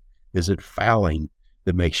application. Is it fouling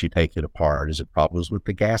that makes you take it apart? Is it problems with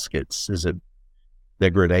the gaskets? Is it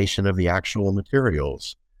degradation of the actual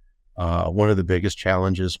materials? One of the biggest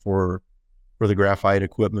challenges for the graphite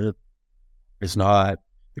equipment is not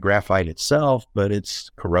the graphite itself, but it's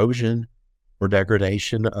corrosion or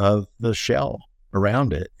degradation of the shell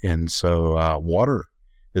around it. And so water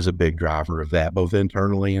is a big driver of that, both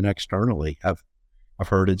internally and externally. I've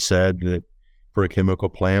heard it said that for a chemical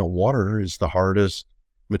plant, water is the hardest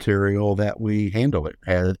material that we handle.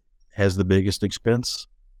 It has the biggest expense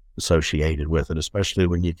associated with it, especially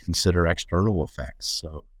when you consider external effects.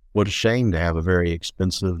 So what a shame to have a very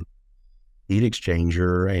expensive heat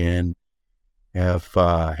exchanger and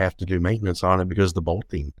have to do maintenance on it because the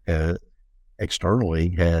bolting externally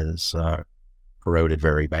has corroded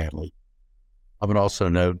very badly. I would also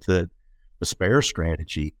note that the spare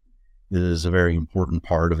strategy is a very important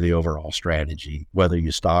part of the overall strategy, whether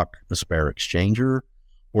you stock a spare exchanger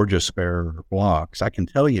or just spare blocks. I can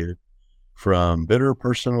tell you from bitter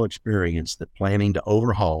personal experience that planning to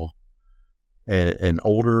overhaul an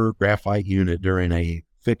older graphite unit during a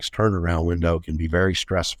fixed turnaround window can be very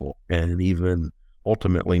stressful and even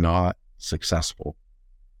ultimately not successful.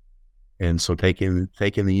 And so taking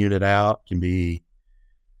the unit out can be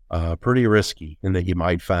pretty risky in that you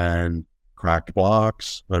might find cracked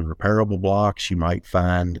blocks, unrepairable blocks. You might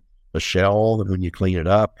find a shell that when you clean it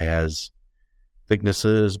up has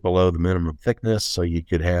thicknesses below the minimum thickness. So you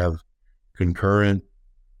could have concurrent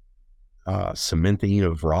cementing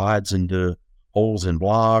of rods into holes in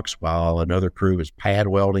blocks while another crew is pad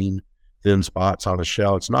welding thin spots on a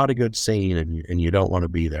shell. It's not a good scene, and you don't want to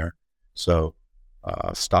be there. So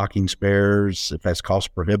stocking spares, if that's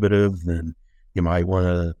cost prohibitive, then you might want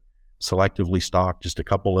to selectively stock just a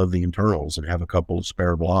couple of the internals and have a couple of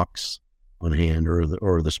spare blocks on hand,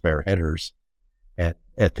 or the spare headers at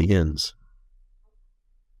the ends.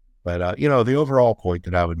 But the overall point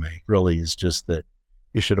that I would make really is just that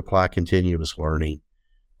you should apply continuous learning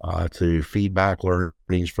to feedback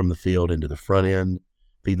learnings from the field into the front end,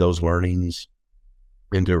 feed those learnings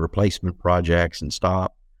into replacement projects, and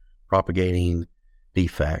stop propagating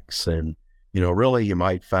defects. And, really you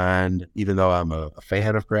might find, even though I'm a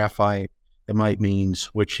fan of graphite, it might mean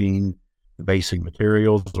switching the basic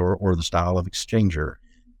materials or the style of exchanger.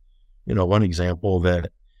 One example that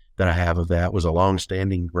I have of that was a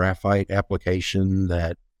long-standing graphite application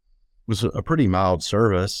that was a pretty mild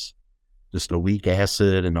service, just a weak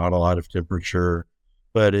acid and not a lot of temperature,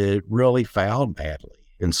 but it really fouled badly.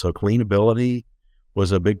 And so cleanability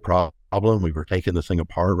was a big problem. We were taking the thing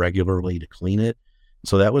apart regularly to clean it.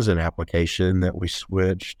 So that was an application that we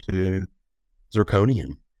switched to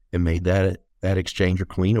zirconium and made that exchanger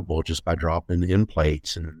cleanable just by dropping in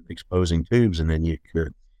plates and exposing tubes, and then you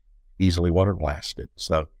could easily water blast it.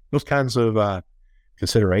 So those kinds of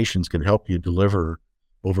considerations can help you deliver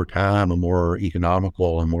over time a more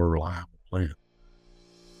economical and more reliable plant.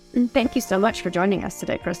 Thank you so much for joining us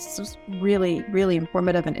today, Chris. This was really, really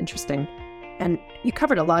informative and interesting. And you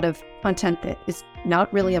covered a lot of content that is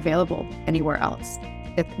not really available anywhere else.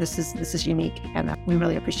 This is unique, and we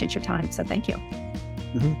really appreciate your time. So thank you.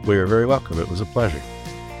 Mm-hmm. We are very welcome. It was a pleasure.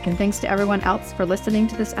 And thanks to everyone else for listening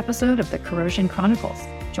to this episode of the Corrosion Chronicles.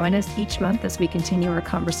 Join us each month as we continue our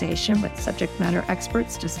conversation with subject matter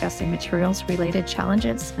experts discussing materials-related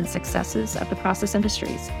challenges and successes of the process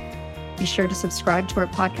industries. Be sure to subscribe to our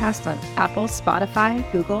podcast on Apple, Spotify,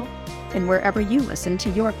 Google, and wherever you listen to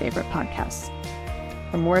your favorite podcasts.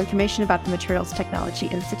 For more information about the Materials Technology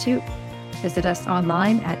Institute, visit us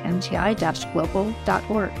online at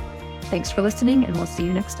mti-global.org. Thanks for listening, and we'll see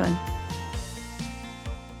you next time.